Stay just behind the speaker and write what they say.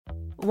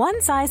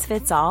One size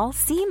fits all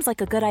seems like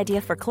a good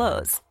idea for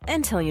clothes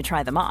until you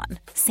try them on.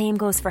 Same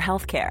goes for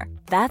healthcare.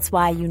 That's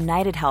why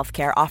United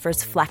Healthcare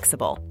offers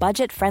flexible,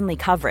 budget-friendly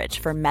coverage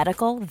for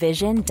medical,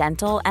 vision,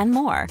 dental, and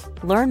more.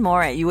 Learn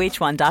more at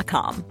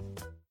uh1.com.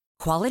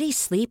 Quality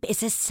sleep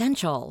is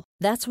essential.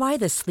 That's why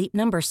the Sleep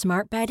Number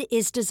Smart Bed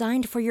is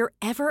designed for your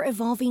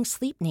ever-evolving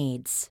sleep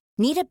needs.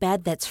 Need a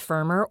bed that's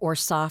firmer or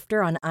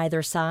softer on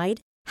either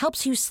side?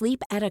 Helps you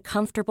sleep at a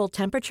comfortable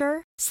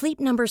temperature? Sleep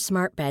Number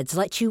Smart Beds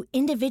let you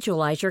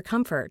individualize your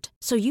comfort,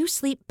 so you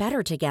sleep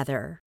better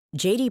together.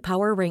 J.D.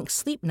 Power ranks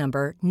Sleep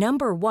Number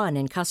number 1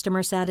 in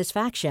customer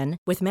satisfaction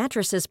with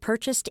mattresses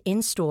purchased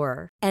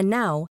in-store. And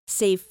now,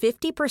 save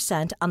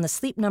 50% on the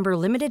Sleep Number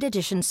Limited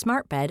Edition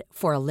Smart Bed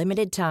for a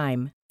limited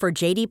time. For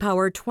J.D.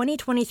 Power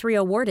 2023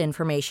 award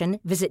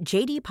information, visit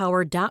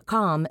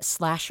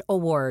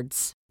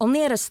jdpower.com/awards.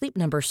 Only at a Sleep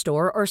Number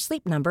store or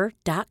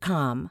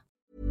sleepnumber.com.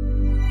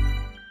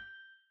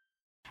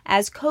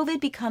 As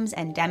COVID becomes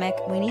endemic,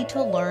 we need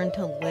to learn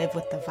to live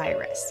with the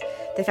virus.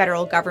 The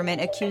federal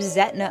government accuses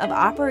Aetna of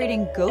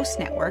operating ghost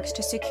networks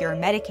to secure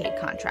Medicaid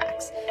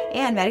contracts.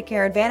 And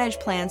Medicare Advantage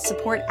plans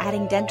support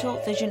adding dental,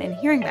 vision, and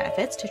hearing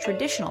benefits to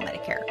traditional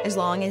Medicare, as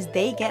long as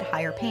they get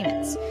higher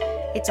payments.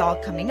 It's all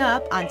coming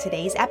up on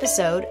today's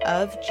episode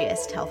of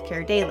GIST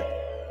Healthcare Daily.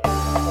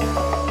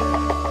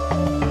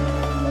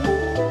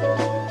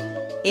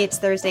 It's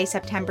Thursday,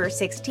 September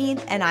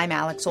 16th, and I'm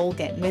Alex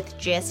Olgin with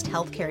GIST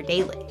Healthcare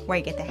Daily, where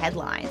you get the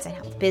headlines and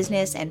health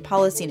business and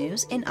policy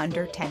news in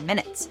under 10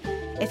 minutes.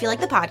 If you like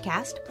the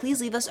podcast,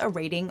 please leave us a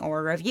rating or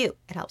a review.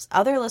 It helps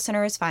other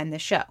listeners find the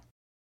show.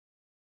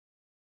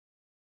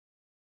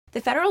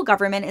 The federal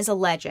government is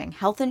alleging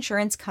health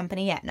insurance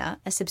company Aetna,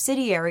 a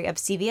subsidiary of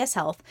CVS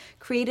Health,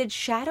 created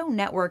shadow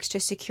networks to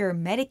secure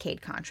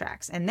Medicaid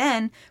contracts and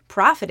then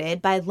profited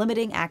by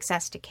limiting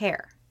access to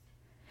care.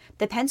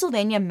 The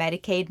Pennsylvania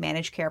Medicaid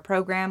managed care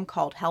program,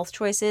 called Health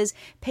Choices,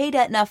 paid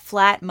Aetna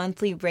flat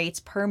monthly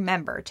rates per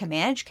member to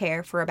manage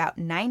care for about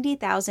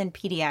 90,000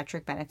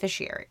 pediatric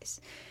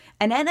beneficiaries.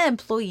 An Aetna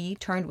employee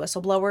turned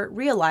whistleblower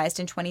realized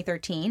in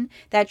 2013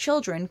 that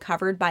children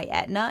covered by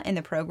Aetna in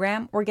the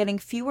program were getting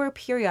fewer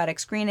periodic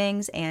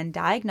screenings and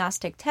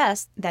diagnostic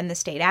tests than the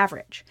state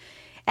average.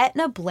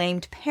 Aetna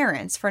blamed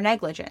parents for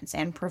negligence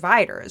and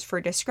providers for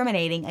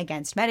discriminating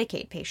against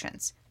Medicaid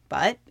patients.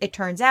 But it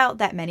turns out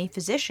that many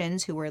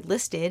physicians who were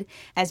listed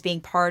as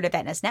being part of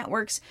Aetna's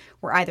networks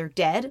were either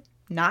dead,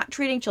 not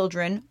treating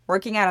children,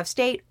 working out of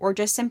state, or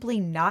just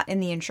simply not in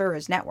the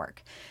insurer's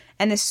network.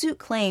 And the suit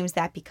claims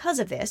that because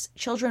of this,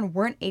 children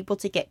weren't able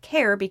to get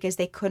care because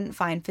they couldn't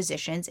find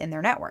physicians in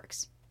their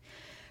networks.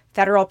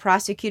 Federal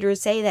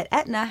prosecutors say that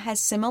Aetna has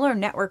similar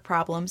network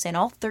problems in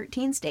all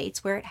 13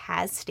 states where it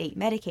has state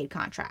Medicaid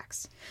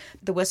contracts.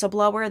 The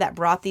whistleblower that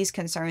brought these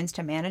concerns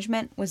to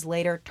management was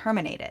later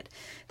terminated.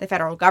 The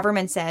federal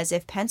government says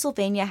if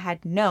Pennsylvania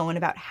had known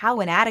about how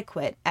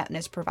inadequate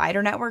Aetna's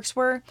provider networks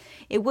were,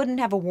 it wouldn't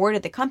have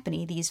awarded the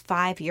company these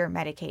 5-year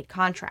Medicaid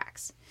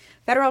contracts.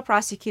 Federal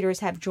prosecutors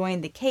have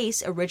joined the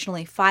case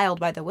originally filed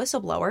by the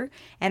whistleblower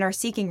and are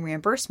seeking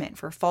reimbursement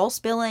for false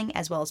billing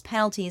as well as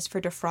penalties for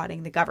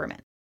defrauding the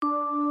government.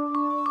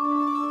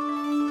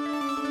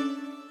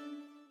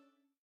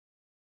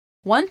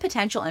 One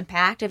potential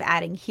impact of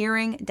adding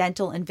hearing,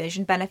 dental, and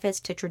vision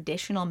benefits to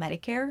traditional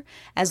Medicare,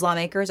 as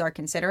lawmakers are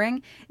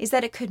considering, is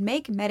that it could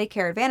make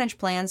Medicare Advantage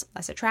plans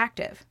less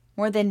attractive.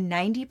 More than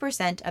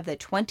 90% of the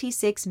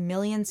 26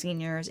 million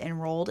seniors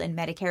enrolled in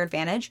Medicare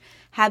Advantage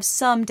have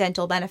some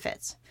dental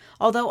benefits,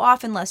 although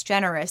often less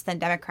generous than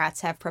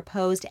Democrats have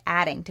proposed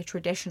adding to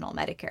traditional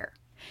Medicare.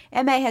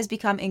 MA has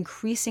become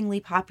increasingly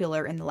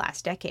popular in the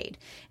last decade,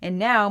 and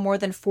now more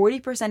than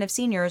 40% of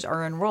seniors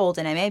are enrolled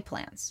in MA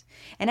plans.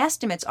 And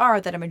estimates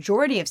are that a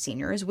majority of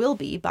seniors will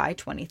be by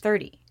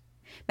 2030.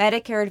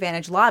 Medicare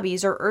Advantage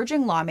lobbies are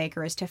urging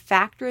lawmakers to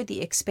factor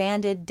the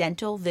expanded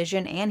dental,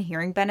 vision, and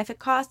hearing benefit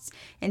costs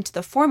into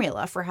the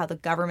formula for how the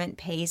government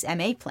pays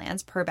MA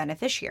plans per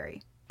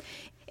beneficiary.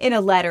 In a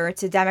letter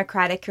to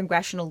Democratic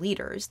congressional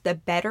leaders, the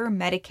Better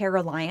Medicare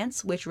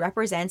Alliance, which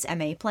represents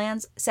MA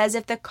plans, says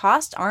if the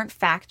costs aren't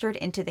factored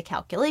into the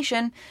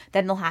calculation,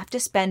 then they'll have to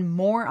spend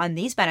more on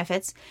these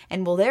benefits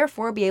and will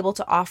therefore be able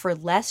to offer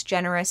less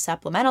generous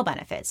supplemental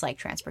benefits like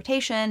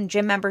transportation,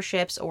 gym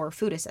memberships, or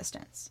food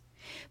assistance.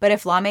 But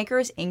if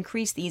lawmakers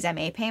increase these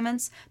MA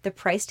payments, the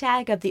price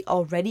tag of the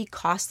already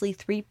costly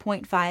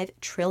 $3.5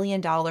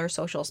 trillion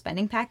social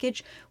spending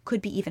package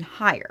could be even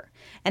higher.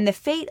 And the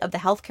fate of the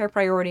healthcare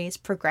priorities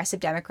progressive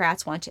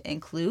Democrats want to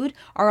include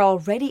are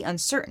already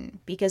uncertain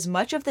because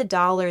much of the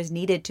dollars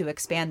needed to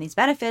expand these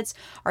benefits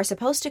are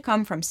supposed to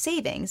come from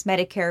savings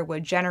Medicare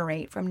would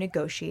generate from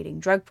negotiating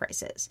drug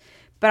prices.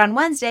 But on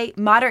Wednesday,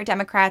 moderate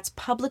Democrats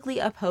publicly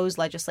opposed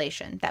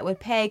legislation that would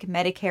peg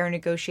Medicare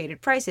negotiated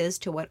prices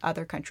to what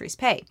other countries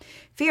pay,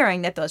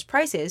 fearing that those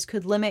prices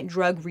could limit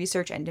drug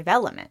research and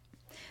development.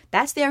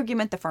 That's the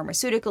argument the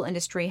pharmaceutical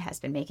industry has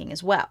been making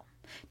as well.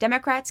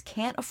 Democrats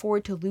can't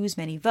afford to lose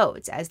many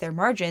votes, as their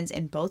margins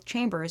in both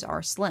chambers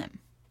are slim.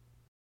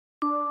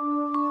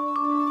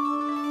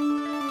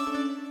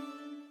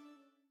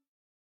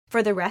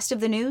 For the rest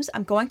of the news,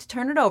 I'm going to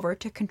turn it over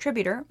to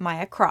contributor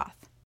Maya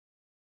Croth.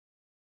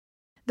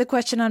 The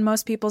question on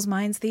most people's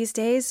minds these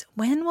days,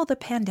 when will the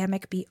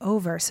pandemic be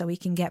over so we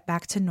can get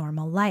back to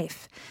normal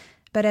life?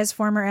 But as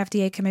former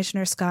FDA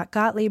Commissioner Scott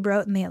Gottlieb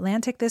wrote in The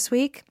Atlantic this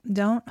week,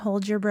 don't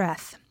hold your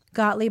breath.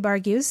 Gottlieb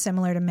argues,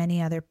 similar to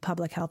many other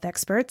public health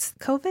experts,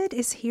 COVID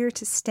is here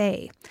to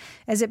stay.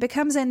 As it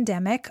becomes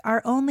endemic,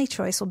 our only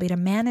choice will be to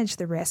manage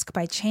the risk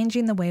by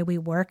changing the way we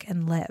work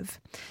and live.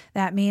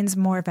 That means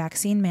more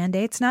vaccine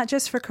mandates, not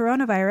just for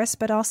coronavirus,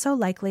 but also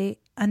likely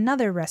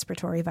another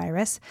respiratory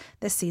virus,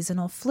 the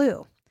seasonal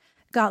flu.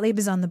 Gottlieb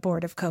is on the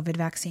board of COVID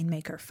vaccine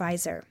maker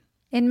Pfizer.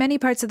 In many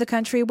parts of the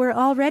country, we're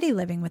already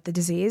living with the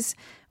disease,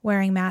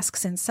 wearing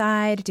masks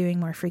inside, doing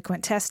more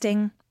frequent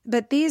testing.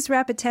 But these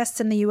rapid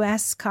tests in the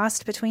U.S.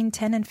 cost between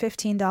 $10 and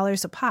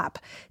 $15 a pop,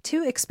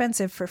 too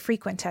expensive for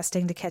frequent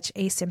testing to catch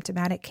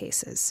asymptomatic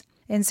cases.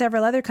 In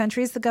several other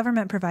countries, the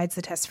government provides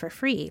the tests for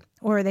free,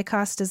 or they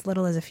cost as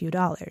little as a few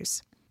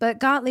dollars. But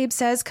Gottlieb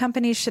says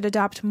companies should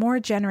adopt more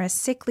generous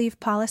sick leave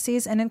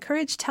policies and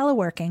encourage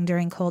teleworking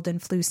during cold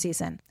and flu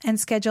season, and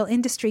schedule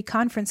industry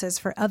conferences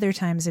for other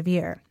times of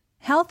year.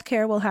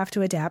 Healthcare will have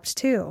to adapt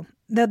too.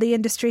 Though the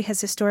industry has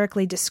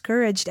historically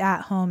discouraged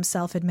at-home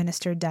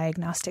self-administered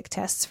diagnostic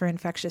tests for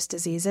infectious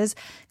diseases,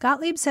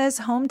 Gottlieb says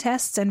home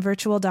tests and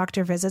virtual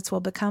doctor visits will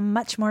become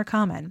much more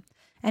common.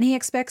 And he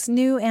expects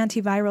new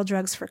antiviral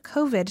drugs for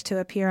COVID to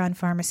appear on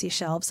pharmacy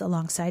shelves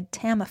alongside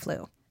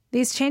Tamiflu.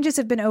 These changes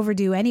have been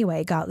overdue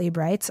anyway, Gottlieb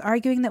writes,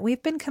 arguing that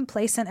we've been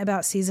complacent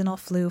about seasonal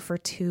flu for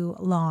too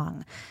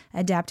long.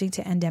 Adapting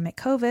to endemic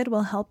COVID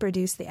will help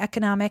reduce the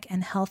economic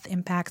and health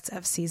impacts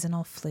of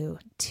seasonal flu,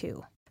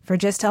 too. For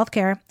Gist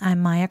Healthcare, I'm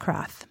Maya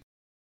Croth.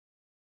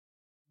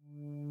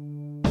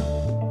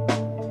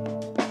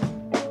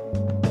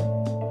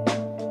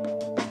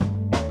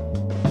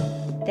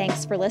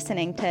 Thanks for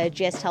listening to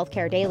Gist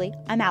Healthcare Daily.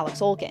 I'm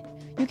Alex Olgin.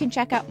 You can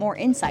check out more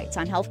insights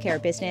on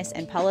healthcare business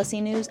and policy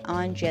news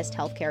on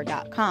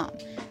gisthealthcare.com.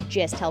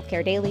 Gist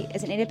Healthcare Daily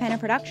is an independent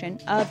production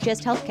of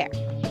Gist Healthcare.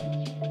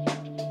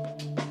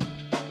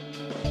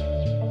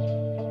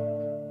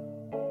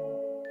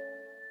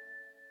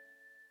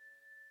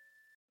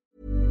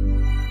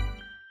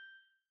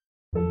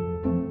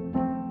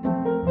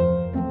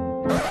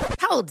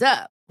 Hold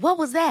up. What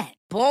was that?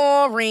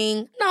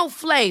 Boring. No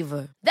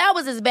flavor. That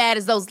was as bad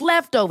as those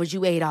leftovers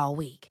you ate all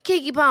week.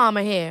 Keke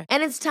Palmer here,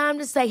 and it's time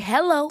to say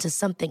hello to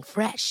something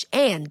fresh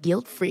and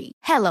guilt-free.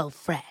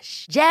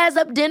 HelloFresh. Jazz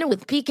up dinner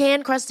with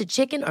pecan-crusted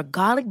chicken or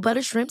garlic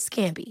butter shrimp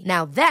scampi.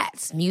 Now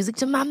that's music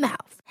to my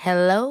mouth.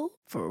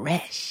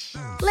 HelloFresh.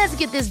 Let's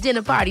get this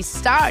dinner party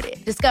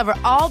started. Discover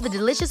all the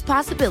delicious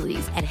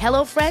possibilities at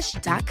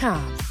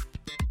HelloFresh.com.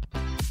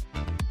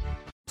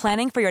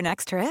 Planning for your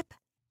next trip?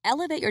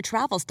 Elevate your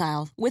travel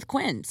style with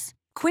Quince.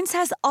 Quince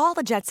has all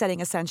the jet-setting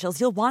essentials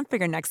you'll want for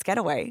your next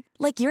getaway,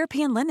 like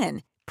European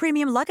linen,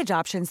 premium luggage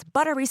options,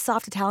 buttery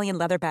soft Italian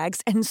leather bags,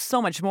 and so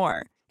much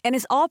more. And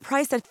is all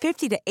priced at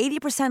 50 to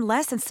 80%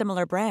 less than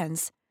similar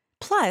brands.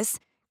 Plus,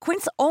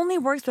 Quince only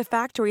works with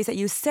factories that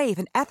use safe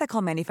and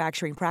ethical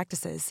manufacturing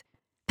practices.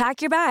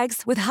 Pack your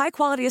bags with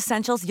high-quality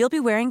essentials you'll be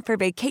wearing for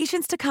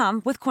vacations to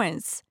come with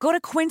Quince. Go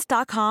to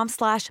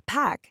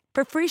quince.com/pack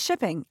for free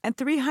shipping and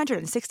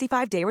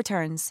 365-day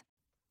returns.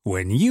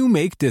 When you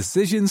make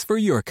decisions for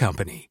your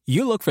company,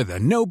 you look for the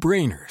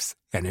no-brainers.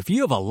 And if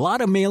you have a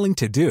lot of mailing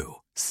to do,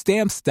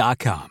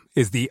 Stamps.com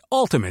is the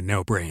ultimate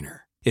no-brainer.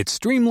 It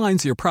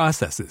streamlines your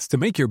processes to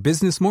make your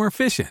business more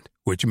efficient,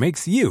 which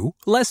makes you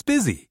less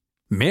busy.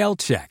 Mail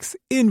checks,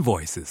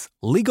 invoices,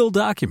 legal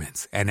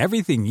documents, and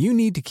everything you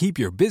need to keep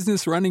your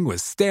business running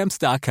with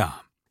Stamps.com.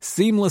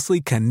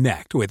 Seamlessly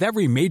connect with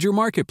every major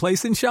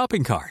marketplace and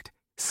shopping cart.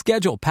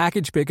 Schedule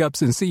package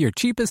pickups and see your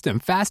cheapest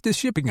and fastest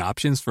shipping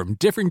options from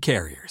different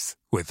carriers.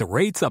 With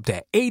rates up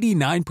to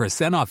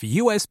 89% off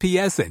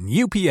USPS and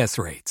UPS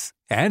rates.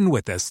 And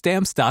with the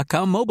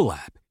Stamps.com mobile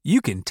app,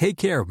 you can take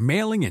care of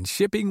mailing and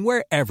shipping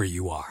wherever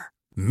you are.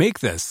 Make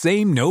the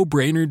same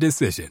no-brainer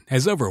decision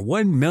as over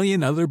 1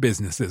 million other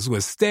businesses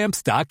with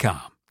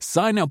Stamps.com.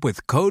 Sign up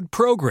with code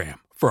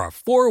PROGRAM for a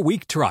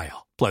 4-week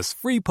trial, plus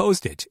free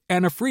postage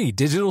and a free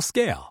digital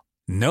scale.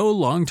 No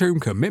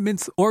long-term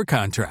commitments or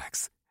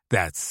contracts.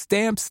 That's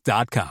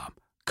Stamps.com.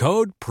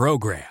 Code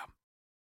PROGRAM.